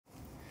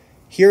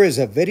Here is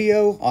a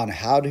video on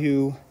how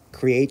to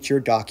create your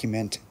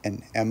document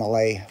in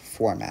MLA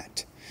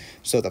format.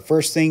 So the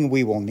first thing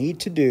we will need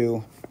to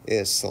do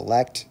is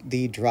select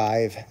the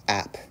Drive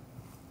app.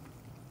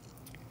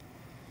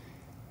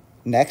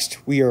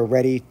 Next, we are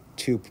ready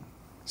to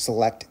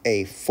select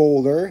a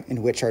folder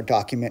in which our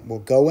document will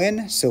go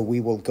in. So we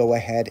will go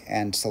ahead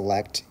and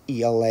select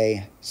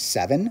ELA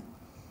 7.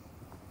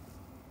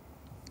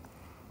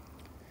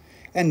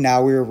 And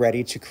now we are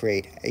ready to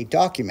create a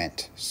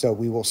document. So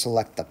we will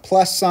select the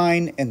plus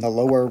sign in the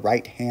lower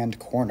right-hand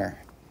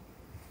corner.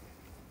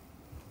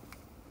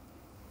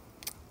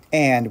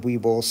 And we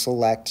will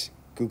select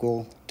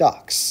Google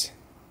Docs.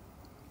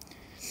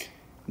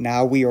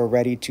 Now we are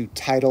ready to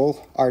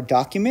title our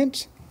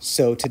document.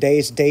 So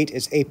today's date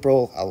is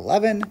April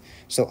 11.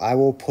 So I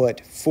will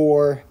put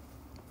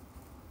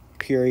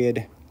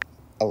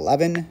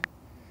 4:11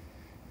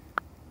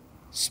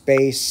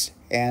 space,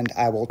 and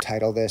I will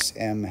title this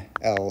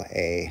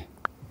MLA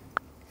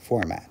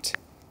Format.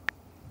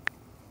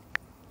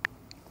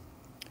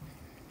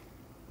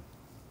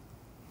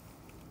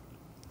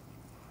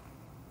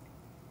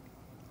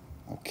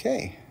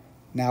 Okay,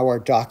 now our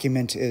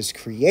document is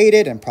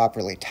created and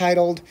properly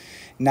titled.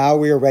 Now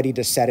we are ready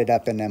to set it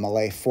up in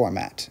MLA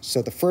format.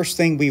 So the first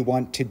thing we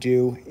want to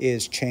do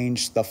is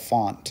change the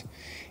font.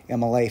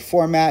 MLA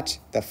format,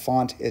 the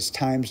font is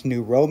Times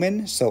New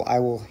Roman, so I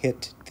will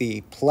hit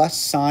the plus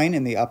sign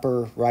in the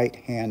upper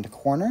right-hand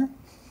corner.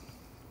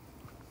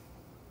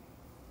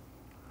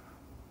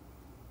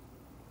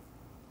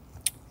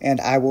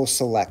 And I will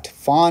select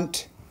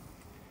font.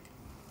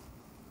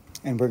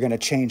 And we're going to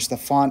change the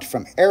font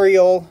from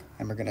Arial,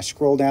 and we're going to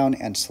scroll down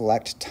and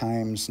select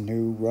Times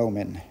New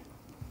Roman.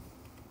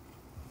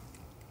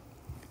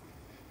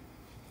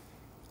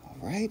 All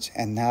right,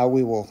 and now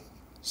we will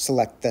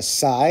select the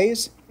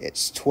size.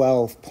 It's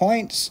 12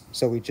 points,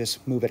 so we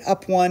just move it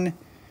up one.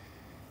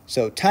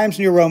 So Times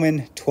New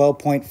Roman,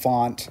 12-point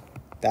font.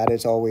 That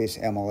is always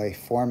MLA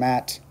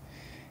format.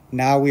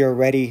 Now we are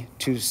ready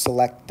to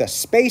select the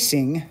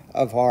spacing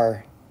of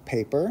our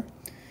paper.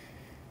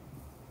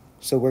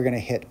 So we're going to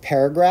hit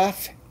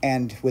paragraph,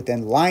 and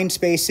within line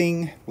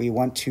spacing, we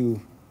want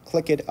to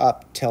click it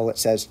up till it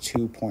says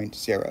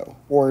 2.0,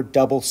 or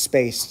double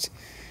spaced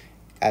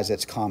as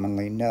it's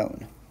commonly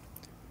known.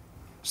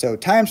 So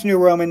Times New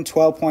Roman,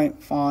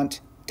 12-point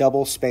font,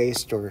 double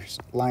spaced, or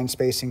line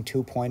spacing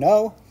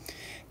 2.0.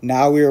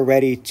 Now we are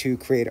ready to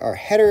create our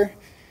header.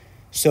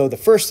 So the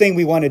first thing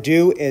we want to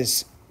do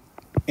is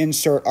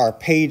insert our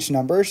page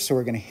numbers. So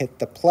we're going to hit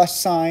the plus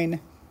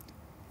sign,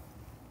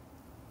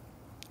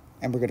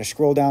 and we're going to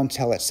scroll down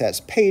till it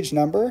says page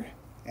number,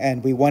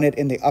 and we want it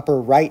in the upper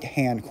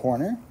right-hand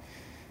corner.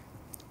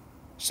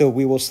 So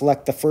we will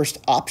select the first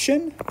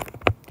option,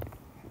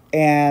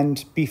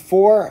 and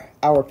before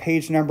our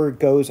page number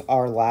goes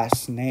our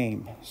last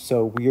name.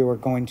 So we are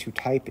going to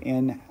type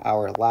in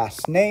our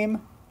last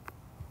name.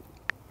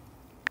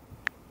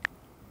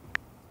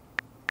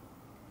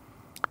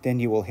 Then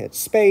you will hit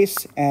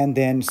space and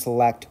then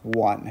select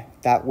 1.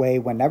 That way,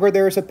 whenever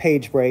there's a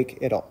page break,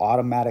 it'll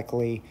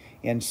automatically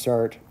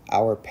insert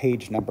our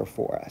page number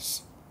for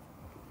us.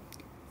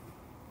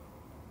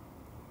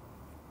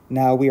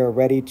 Now we are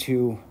ready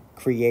to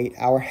create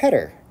our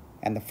header.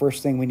 And the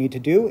first thing we need to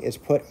do is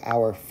put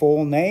our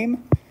full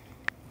name.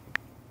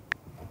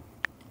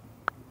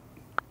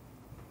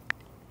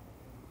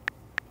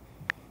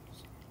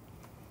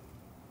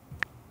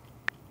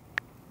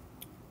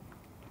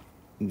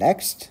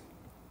 Next,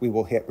 we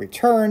will hit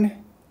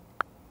return.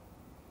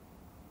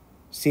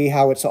 See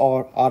how it's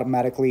all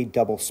automatically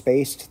double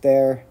spaced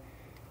there.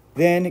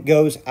 Then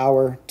goes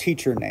our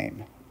teacher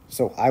name.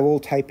 So I will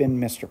type in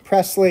Mr.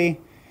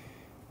 Presley,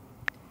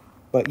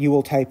 but you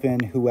will type in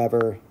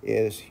whoever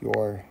is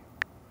your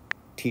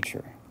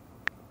teacher.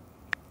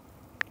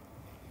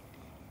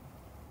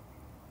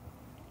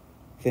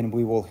 Then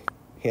we will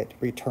hit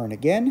return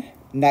again.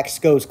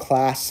 Next goes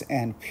class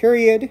and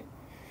period.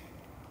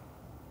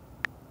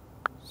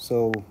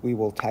 So we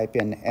will type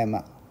in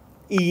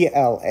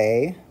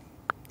MELA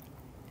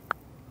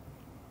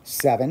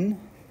 7.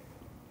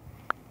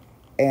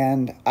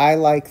 And I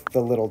like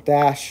the little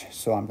dash,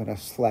 so I'm going to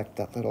select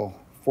that little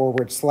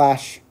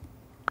 /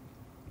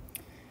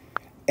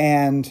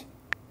 and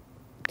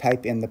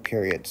type in the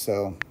period.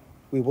 So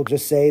we will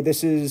just say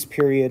this is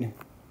period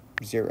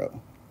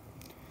 0.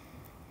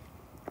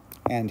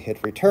 And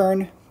hit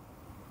return.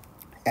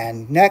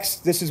 And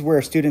next, this is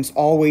where students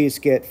always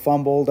get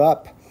fumbled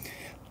up,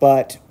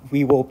 but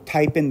we will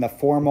type in the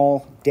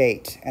formal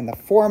date. And the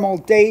formal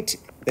date,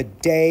 the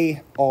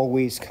day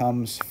always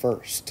comes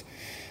first.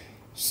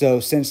 So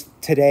since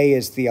today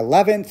is the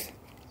 11th,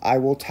 I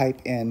will type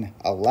in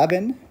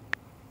 11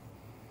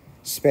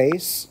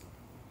 space.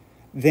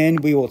 Then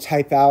we will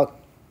type out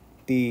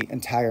the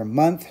entire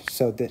month.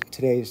 So that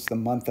today is the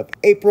month of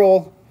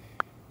April.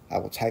 I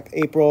will type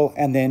April,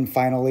 and then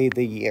finally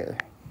the year,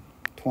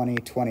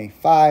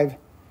 2025.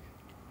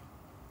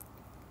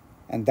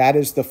 And that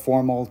is the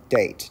formal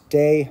date,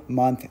 day,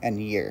 month,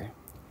 and year.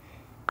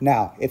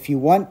 Now, if you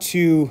want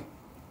to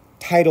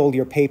title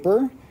your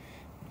paper,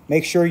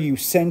 Make sure you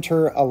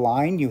center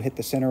align. You hit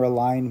the center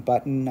align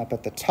button up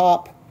at the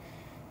top,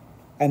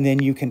 and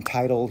then you can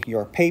title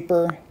your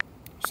paper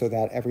so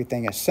that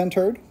everything is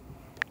centered.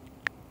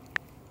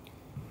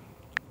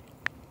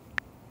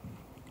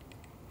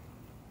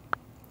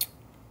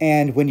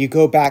 And when you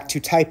go back to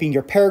typing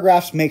your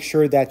paragraphs, make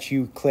sure that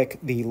you click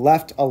the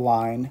left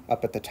align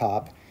up at the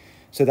top.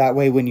 So that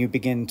way when you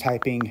begin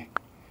typing,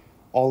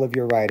 all of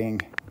your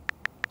writing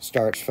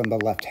starts from the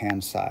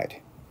left-hand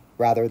side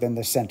rather than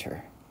the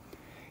center.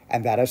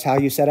 And that is how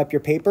you set up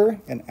your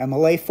paper in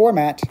MLA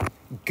format.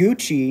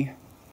 Gucci.